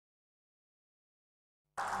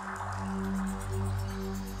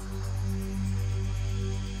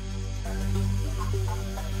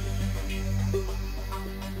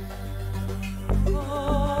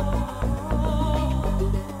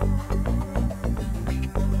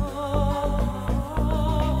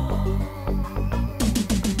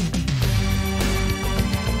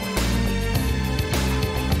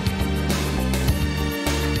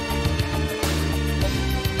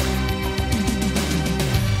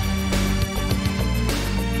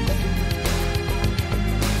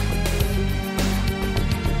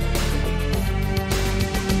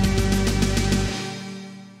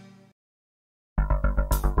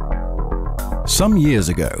Some years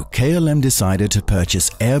ago, KLM decided to purchase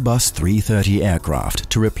Airbus A330 aircraft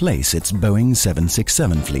to replace its Boeing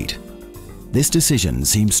 767 fleet. This decision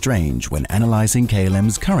seems strange when analyzing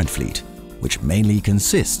KLM's current fleet, which mainly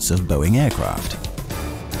consists of Boeing aircraft.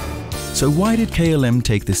 So why did KLM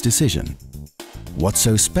take this decision? What's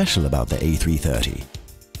so special about the A330?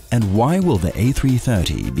 And why will the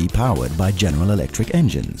A330 be powered by General Electric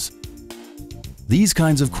engines? These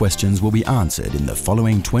kinds of questions will be answered in the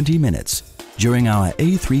following 20 minutes during our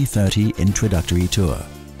A330 introductory tour.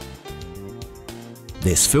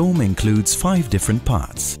 This film includes 5 different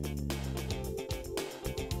parts.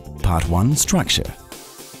 Part 1 – Structure.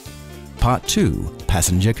 Part 2 –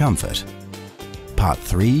 Passenger comfort. Part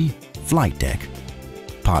 3 – Flight deck.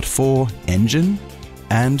 Part 4 – Engine.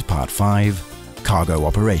 And Part 5 – Cargo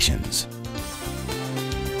operations.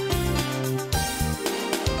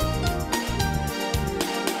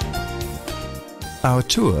 Our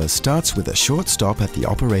tour starts with a short stop at the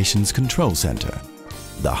Operations Control Center,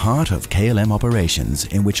 the heart of KLM operations,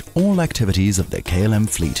 in which all activities of the KLM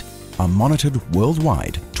fleet are monitored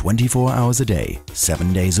worldwide 24 hours a day,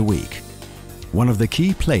 7 days a week. One of the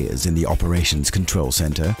key players in the Operations Control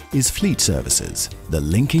Center is Fleet Services, the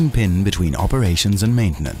linking pin between operations and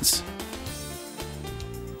maintenance.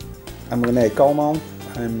 I'm René Kalman.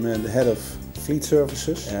 I'm the head of Fleet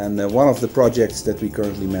Services, and one of the projects that we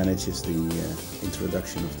currently manage is the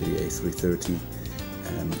introduction of the A330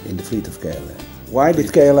 in the fleet of KLM. Why did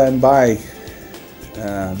KLM buy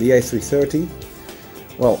the A330?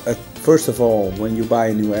 Well, first of all, when you buy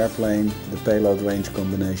a new airplane, the payload range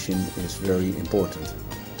combination is very important.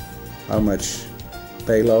 How much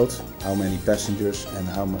payload, how many passengers, and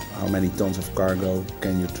how many tons of cargo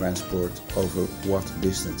can you transport over what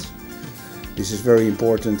distance? This is very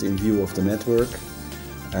important in view of the network,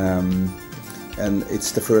 and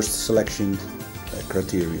it's the first selection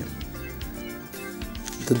criterion.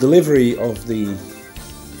 The delivery of the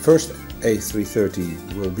first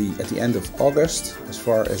A330 will be at the end of August. As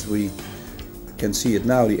far as we can see it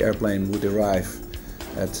now, the airplane would arrive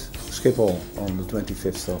at Schiphol on the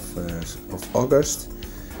 25th of August,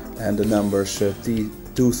 and the numbers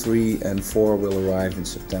T2, 3 and 4 will arrive in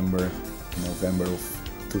September, November of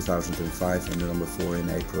 2005, and the number 4 in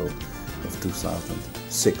April of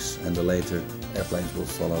 2006, and the later airplanes will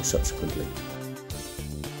follow subsequently.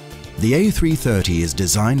 The A330 is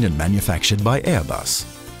designed and manufactured by Airbus,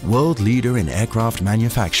 world leader in aircraft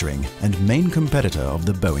manufacturing and main competitor of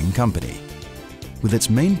the Boeing company. With its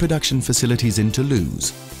main production facilities in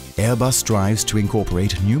Toulouse, Airbus strives to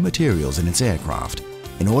incorporate new materials in its aircraft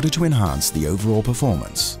in order to enhance the overall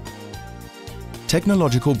performance.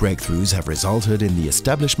 Technological breakthroughs have resulted in the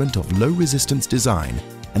establishment of low-resistance design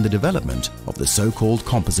and the development of the so-called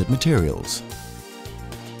composite materials.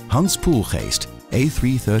 Hans Poelgeest,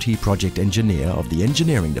 A330 project engineer of the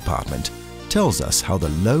engineering department, tells us how the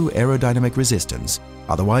low aerodynamic resistance,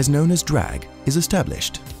 otherwise known as drag, is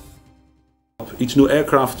established. Each new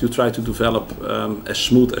aircraft you try to develop as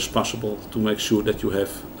smooth as possible to make sure that you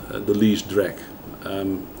have the least drag.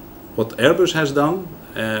 What Airbus has done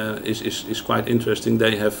is quite interesting.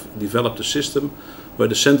 They have developed a system where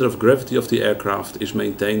the center of gravity of the aircraft is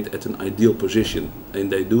maintained at an ideal position,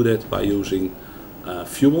 and they do that by using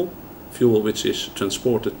fuel which is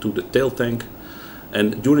transported to the tail tank,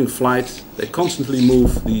 and during flight they constantly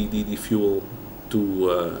move the fuel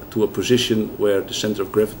to a position where the center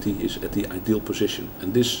of gravity is at the ideal position,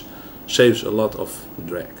 and this saves a lot of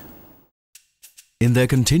drag. In their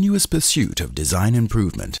continuous pursuit of design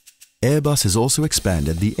improvement, Airbus has also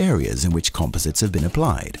expanded the areas in which composites have been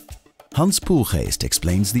applied. Hans Poelgeest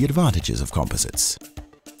explains the advantages of composites.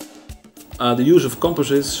 The use of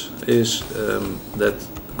composites is that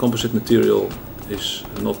composite material is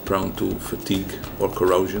not prone to fatigue or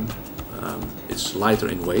corrosion. It's lighter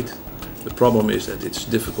in weight. The problem is that it's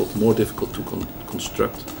more difficult to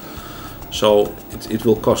construct. So it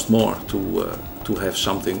will cost more to have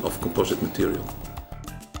something of composite material.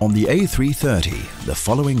 On the A330, the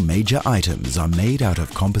following major items are made out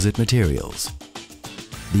of composite materials: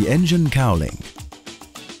 the engine cowling,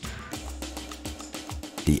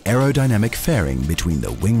 the aerodynamic fairing between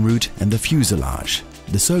the wing root and the fuselage,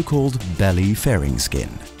 the so-called belly fairing skin,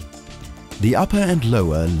 the upper and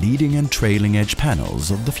lower leading and trailing edge panels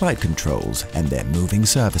of the flight controls and their moving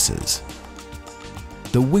surfaces,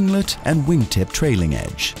 the winglet and wingtip trailing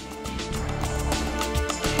edge,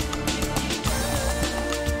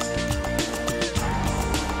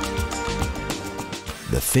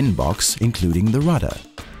 the fin box including the rudder,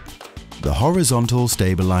 the horizontal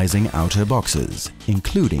stabilizing outer boxes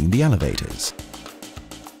including the elevators.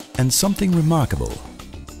 And something remarkable,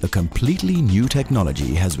 a completely new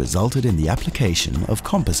technology has resulted in the application of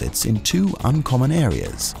composites in two uncommon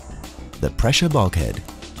areas, the pressure bulkhead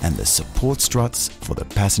and the support struts for the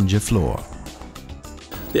passenger floor.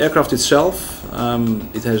 The aircraft itself,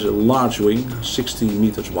 it has a large wing, 60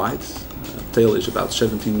 meters wide, tail is about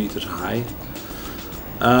 17 meters high.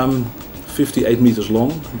 58 meters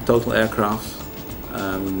long, total aircraft.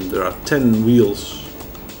 There are 10 wheels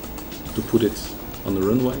to put it on the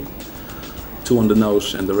runway, 2 on the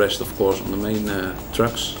nose and the rest of course on the main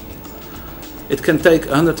trucks. It can take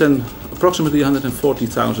approximately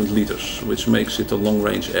 140,000 liters, which makes it a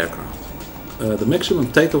long-range aircraft. The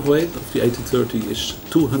maximum takeoff weight of the A330 is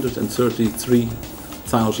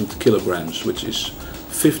 233,000 kilograms, which is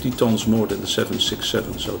 50 tons more than the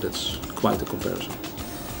 767, so that's quite a comparison.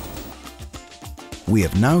 We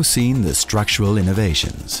have now seen the structural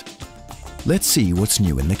innovations. Let's see what's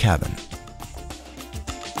new in the cabin.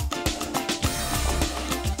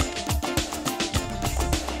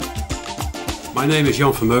 My name is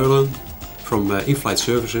Jan Vermeulen from In-Flight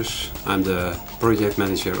Services. I'm the project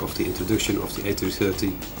manager of the introduction of the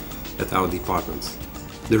A330 at our department.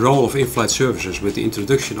 The role of In-Flight Services with the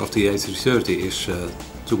introduction of the A330 is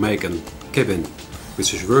to make a cabin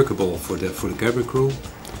which is workable for the cabin crew,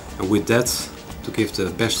 and with that to give the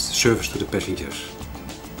best service to the passengers.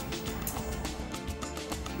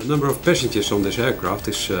 The number of passengers on this aircraft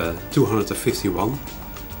is 251.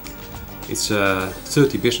 It's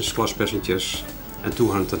 30 business class passengers and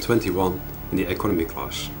 221 in the economy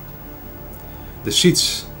class. The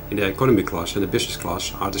seats in the economy class and the business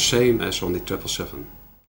class are the same as on the 777.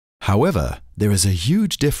 However, there is a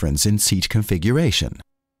huge difference in seat configuration.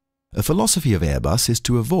 A philosophy of Airbus is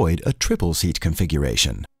to avoid a triple seat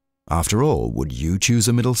configuration. After all, would you choose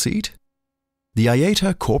a middle seat? The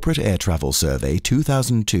IATA Corporate Air Travel Survey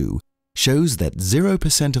 2002 shows that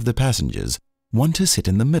 0% of the passengers want to sit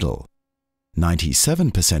in the middle.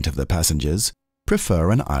 97% of the passengers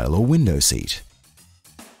prefer an aisle or window seat.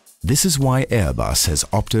 This is why Airbus has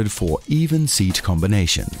opted for even seat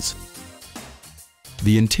combinations.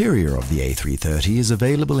 The interior of the A330 is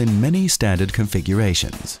available in many standard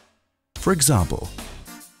configurations. For example,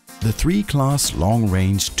 the 3-class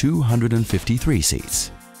long-range 253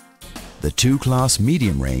 seats, the 2-class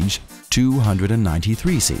medium-range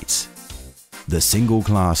 293 seats, the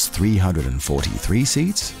single-class 343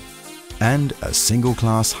 seats, and a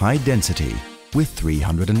single-class high-density with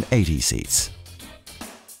 380 seats.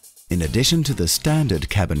 In addition to the standard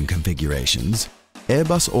cabin configurations,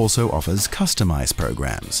 Airbus also offers customized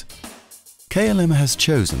programs. KLM has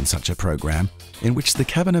chosen such a program in which the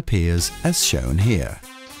cabin appears as shown here.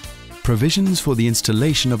 Provisions for the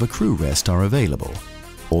installation of a crew rest are available,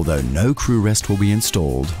 although no crew rest will be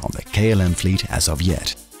installed on the KLM fleet as of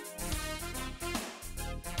yet.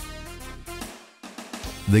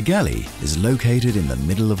 The galley is located in the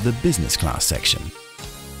middle of the business class section.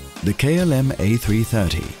 The KLM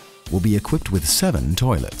A330 will be equipped with 7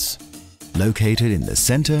 toilets, located in the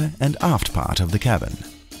center and aft part of the cabin.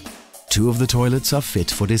 2 of the toilets are fit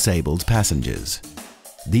for disabled passengers.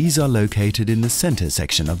 These are located in the center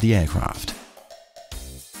section of the aircraft.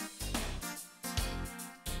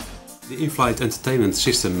 The in-flight entertainment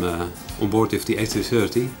system on board of the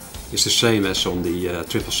A330 is the same as on the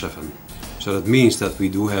 777. So that means that we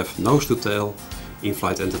do have nose-to-tail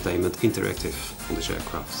in-flight entertainment interactive on this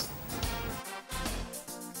aircraft.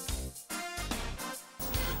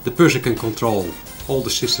 The person can control all the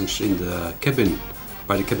systems in the cabin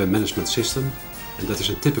by the cabin management system, and that is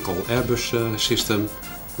a typical Airbus system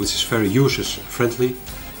which is very user-friendly,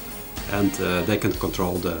 and they can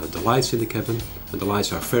control the lights in the cabin, and the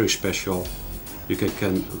lights are very special. You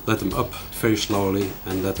can let them up very slowly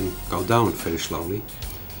and let them go down very slowly.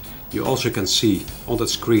 You also can see on that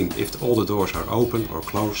screen if all the doors are open or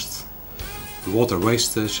closed. The water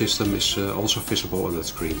waste system is also visible on that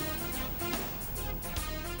screen.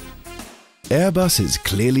 Airbus is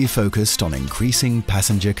clearly focused on increasing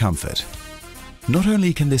passenger comfort. Not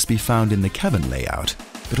only can this be found in the cabin layout,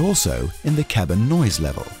 but also in the cabin noise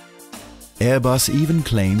level. Airbus even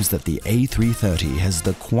claims that the A330 has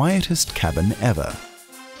the quietest cabin ever.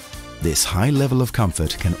 This high level of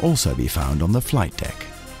comfort can also be found on the flight deck.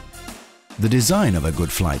 The design of a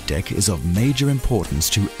good flight deck is of major importance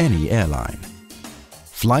to any airline.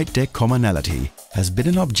 Flight deck commonality has been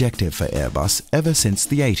an objective for Airbus ever since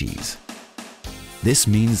the 80s. This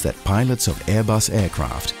means that pilots of Airbus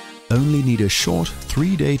aircraft only need a short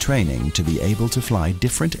 3-day training to be able to fly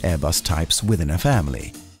different Airbus types within a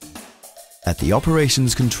family. At the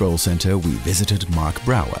Operations Control Center, we visited Mark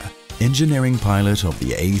Brouwer, engineering pilot of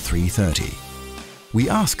the A330. We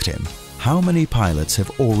asked him how many pilots have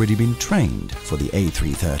already been trained for the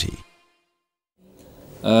A330.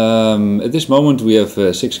 At this moment we have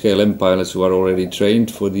 6 KLM pilots who are already trained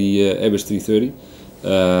for the Airbus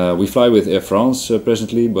 330. We fly with Air France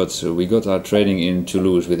presently, but we got our training in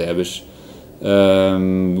Toulouse with Airbus.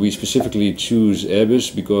 We specifically choose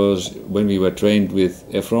Airbus because when we were trained with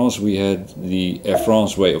Air France, we had the Air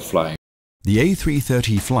France way of flying. The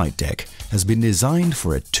A330 flight deck has been designed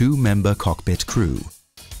for a 2-member cockpit crew.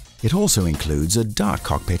 It also includes a dark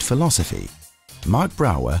cockpit philosophy. Mark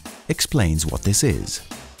Brouwer explains what this is.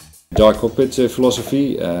 Dark cockpit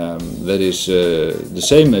philosophy, that is the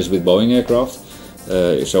same as with Boeing aircraft.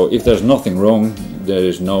 So if there's nothing wrong, there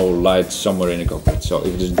is no light somewhere in the cockpit. So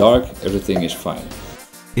if it is dark, everything is fine.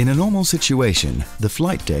 In a normal situation, the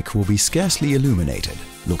flight deck will be scarcely illuminated,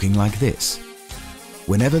 looking like this.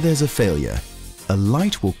 Whenever there's a failure, a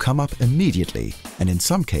light will come up immediately, and in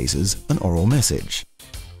some cases, an oral message.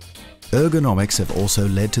 Ergonomics have also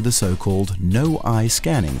led to the so-called no-eye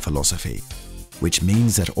scanning philosophy, which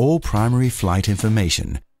means that all primary flight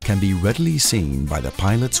information can be readily seen by the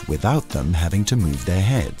pilots without them having to move their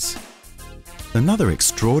heads. Another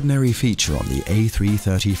extraordinary feature on the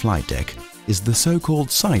A330 flight deck is the so-called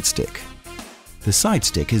side stick. The side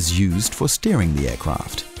stick is used for steering the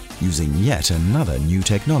aircraft, using yet another new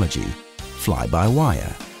technology,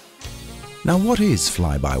 fly-by-wire. Now what is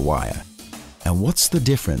fly-by-wire? And what's the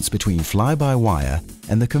difference between fly-by-wire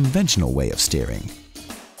and the conventional way of steering?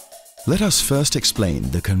 Let us first explain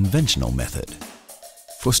the conventional method.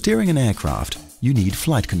 For steering an aircraft, you need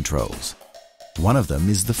flight controls. One of them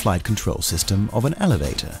is the flight control system of an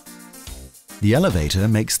elevator. The elevator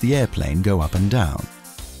makes the airplane go up and down.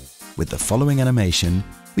 With the following animation,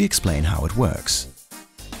 we explain how it works.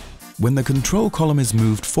 When the control column is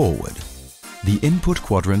moved forward, the input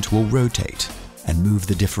quadrant will rotate and move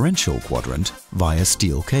the differential quadrant via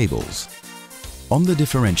steel cables. On the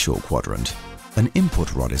differential quadrant, an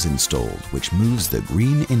input rod is installed which moves the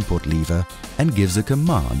green input lever and gives a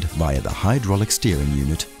command via the hydraulic steering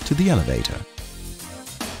unit to the elevator.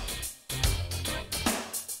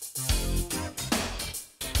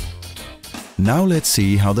 Now let's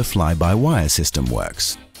see how the fly-by-wire system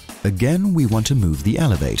works. Again, we want to move the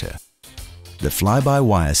elevator. The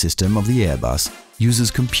fly-by-wire system of the Airbus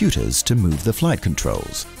uses computers to move the flight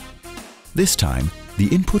controls. This time, the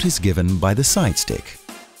input is given by the side stick.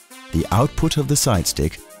 The output of the side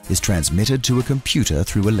stick is transmitted to a computer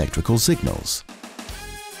through electrical signals.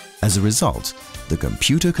 As a result, the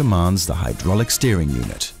computer commands the hydraulic steering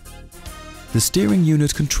unit. The steering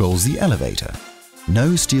unit controls the elevator.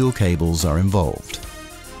 No steel cables are involved.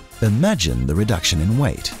 Imagine the reduction in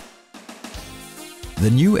weight. The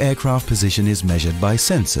new aircraft position is measured by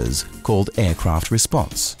sensors called aircraft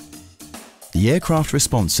response. The aircraft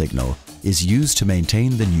response signal is used to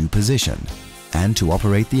maintain the new position and to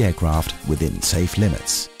operate the aircraft within safe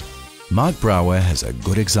limits. Mark Brouwer has a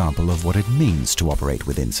good example of what it means to operate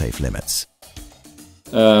within safe limits.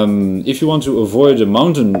 If you want to avoid a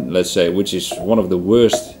mountain, let's say, which is one of the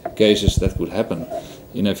worst cases that could happen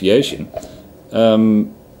in aviation,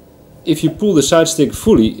 if you pull the side stick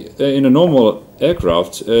fully in a normal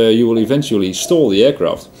aircraft, you will eventually stall the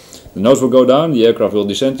aircraft. The nose will go down, the aircraft will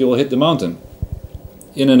descend, you will hit the mountain.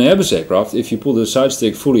 In an Airbus aircraft, if you pull the side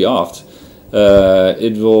stick fully aft,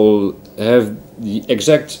 it will have the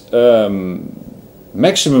exact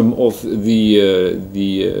maximum of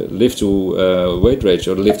the lift to weight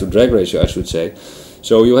ratio, or the lift to drag ratio I should say.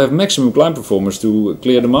 So you have maximum climb performance to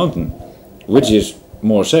clear the mountain, which is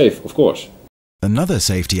more safe, of course. Another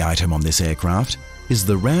safety item on this aircraft is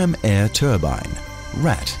the ram air turbine,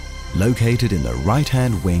 RAT, located in the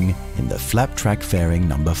right-hand wing in the flap track fairing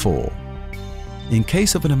number 4. In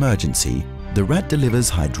case of an emergency, the RAT delivers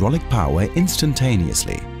hydraulic power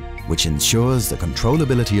instantaneously, which ensures the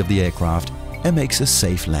controllability of the aircraft and makes a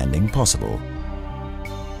safe landing possible.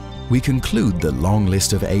 We conclude the long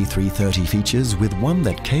list of A330 features with one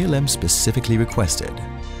that KLM specifically requested,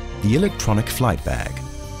 the electronic flight bag.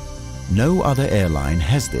 No other airline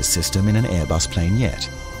has this system in an Airbus plane yet.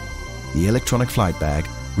 The electronic flight bag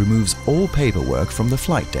removes all paperwork from the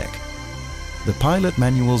flight deck. The pilot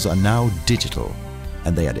manuals are now digital,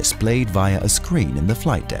 and they are displayed via a screen in the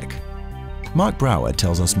flight deck. Mark Brouwer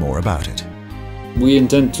tells us more about it. We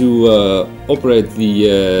intend to operate the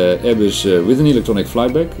Airbus with an electronic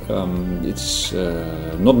flight deck. It's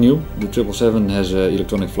not new. The 777 has an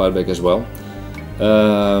electronic flight deck as well.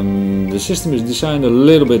 The system is designed a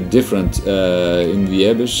little bit different in the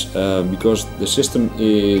Airbus because the system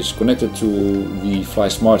is connected to the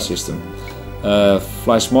FlySmart system.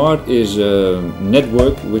 FlySmart is a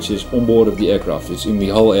network which is on board of the aircraft. It's in the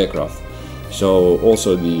whole aircraft. So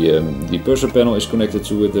also the purser panel is connected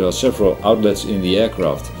to it. There are several outlets in the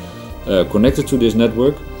aircraft connected to this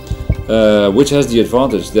network, which has the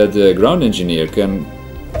advantage that the ground engineer can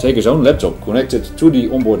take his own laptop, connect it to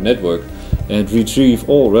the onboard network, and retrieve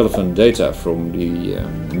all relevant data from the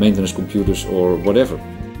maintenance computers or whatever.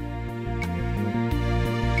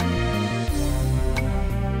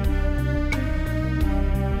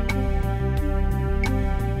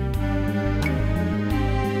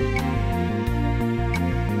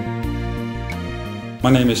 My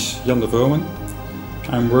name is Jan de Vromen.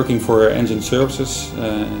 I'm working for Engine Services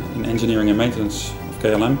in engineering and maintenance of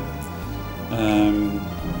KLM.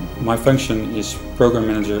 My function is Program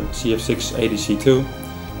Manager CF6 ADC2,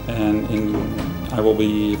 and I will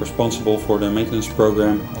be responsible for the maintenance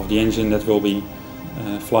program of the engine that will be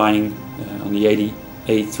flying on the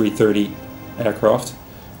A330 aircraft,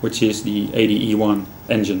 which is the ADE1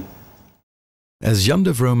 engine. As Jan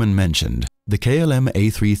de Vromen mentioned, the KLM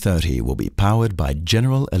A330 will be powered by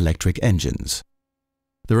General Electric engines.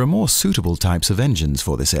 There are more suitable types of engines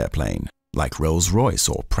for this airplane, like Rolls-Royce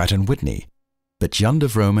or Pratt & Whitney, but Jan de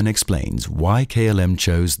Vromen explains why KLM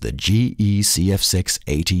chose the GE CF6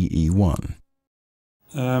 ATE1.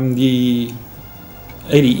 The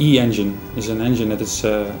ADE engine is an engine that is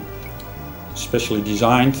specially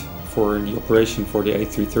designed for the operation for the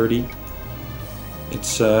A330.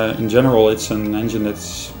 It's in general, it's an engine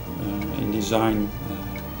that's in design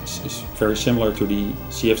is very similar to the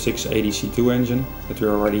CF6 ADC2 engine that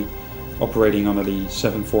we're already operating under the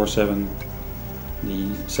 747,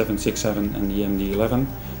 the 767 and the MD-11.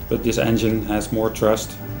 But this engine has more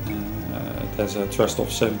thrust. It has a thrust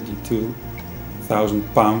of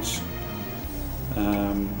 72,000 pounds,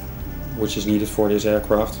 which is needed for this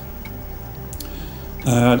aircraft.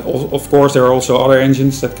 Of course, there are also other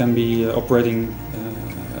engines that can be operating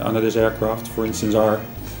under this aircraft. For instance, our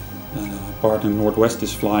partner Northwest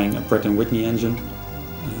is flying a Pratt & Whitney engine.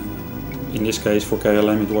 In this case, for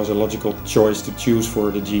KLM, it was a logical choice to choose for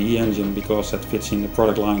the GE engine because that fits in the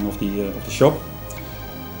product line of the shop.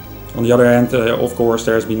 On the other hand, of course,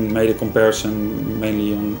 there has been made a comparison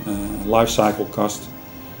mainly on life cycle cost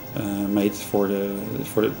made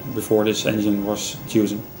before this engine was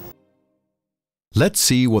chosen. Let's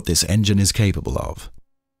see what this engine is capable of.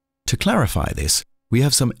 To clarify this, we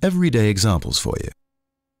have some everyday examples for you.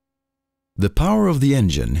 The power of the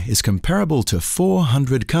engine is comparable to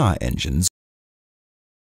 400 car engines.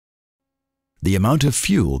 The amount of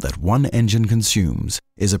fuel that one engine consumes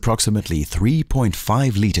is approximately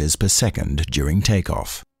 3.5 liters per second during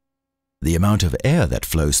takeoff. The amount of air that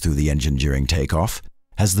flows through the engine during takeoff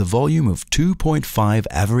has the volume of 2.5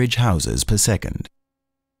 average houses per second.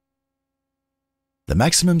 The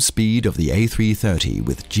maximum speed of the A330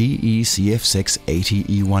 with GE CF6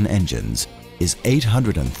 ATE1 engines is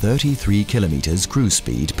 833 km cruise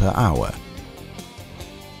speed per hour.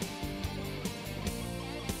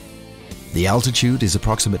 The altitude is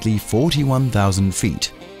approximately 41,000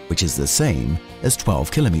 feet, which is the same as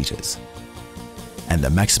 12 kilometers. And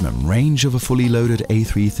the maximum range of a fully loaded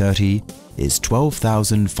A330 is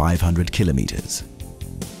 12,500 kilometers.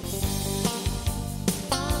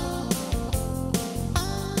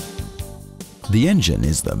 The engine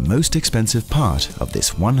is the most expensive part of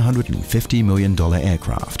this $150 million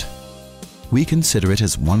aircraft. We consider it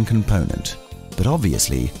as one component, but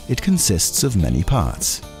obviously it consists of many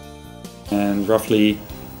parts. And roughly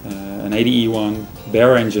an ADE1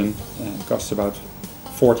 bare engine costs about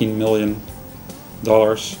 $14 million,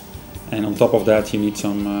 and on top of that you need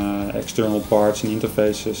some external parts and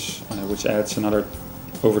interfaces, which adds another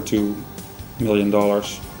over $2 million.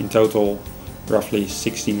 In total, roughly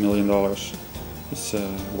 $16 million. It's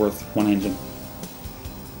worth one engine.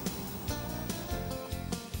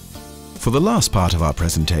 For the last part of our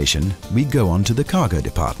presentation, we go on to the cargo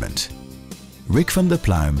department. Rick van der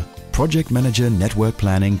Pluim, Project Manager Network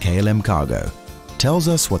Planning KLM Cargo, tells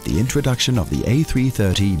us what the introduction of the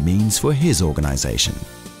A330 means for his organization.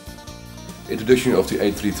 Introduction of the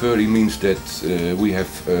A330 means that we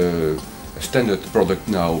have a standard product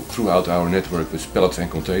now throughout our network with pallets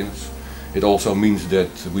and containers. It also means that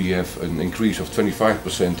we have an increase of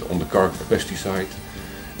 25% on the cargo capacity side,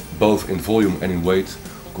 both in volume and in weight,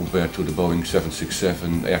 compared to the Boeing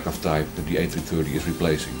 767 aircraft type that the A330 is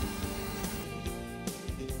replacing.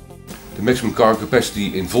 The maximum cargo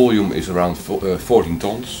capacity in volume is around 14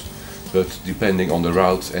 tons, but depending on the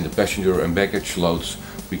route and the passenger and baggage loads,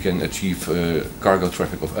 we can achieve cargo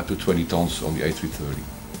traffic of up to 20 tons on the A330.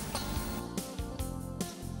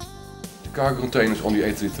 The cargo containers on the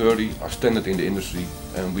A330 are standard in the industry,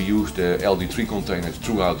 and we use the LD3 containers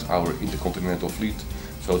throughout our intercontinental fleet,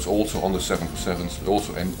 so it's also on the 747s, but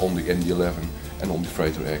also on the ND11 and on the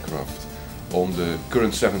freighter aircraft. On the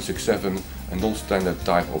current 767, a non-standard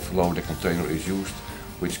type of lower deck container is used,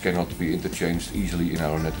 which cannot be interchanged easily in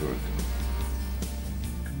our network.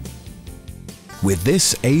 With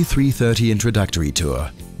this A330 introductory tour,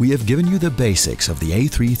 we have given you the basics of the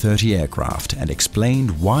A330 aircraft and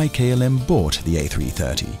explained why KLM bought the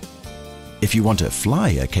A330. If you want to fly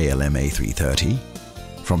a KLM A330,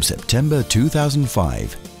 from September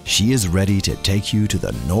 2005, she is ready to take you to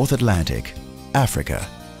the North Atlantic, Africa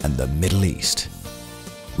and the Middle East.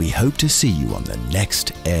 We hope to see you on the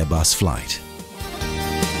next Airbus flight.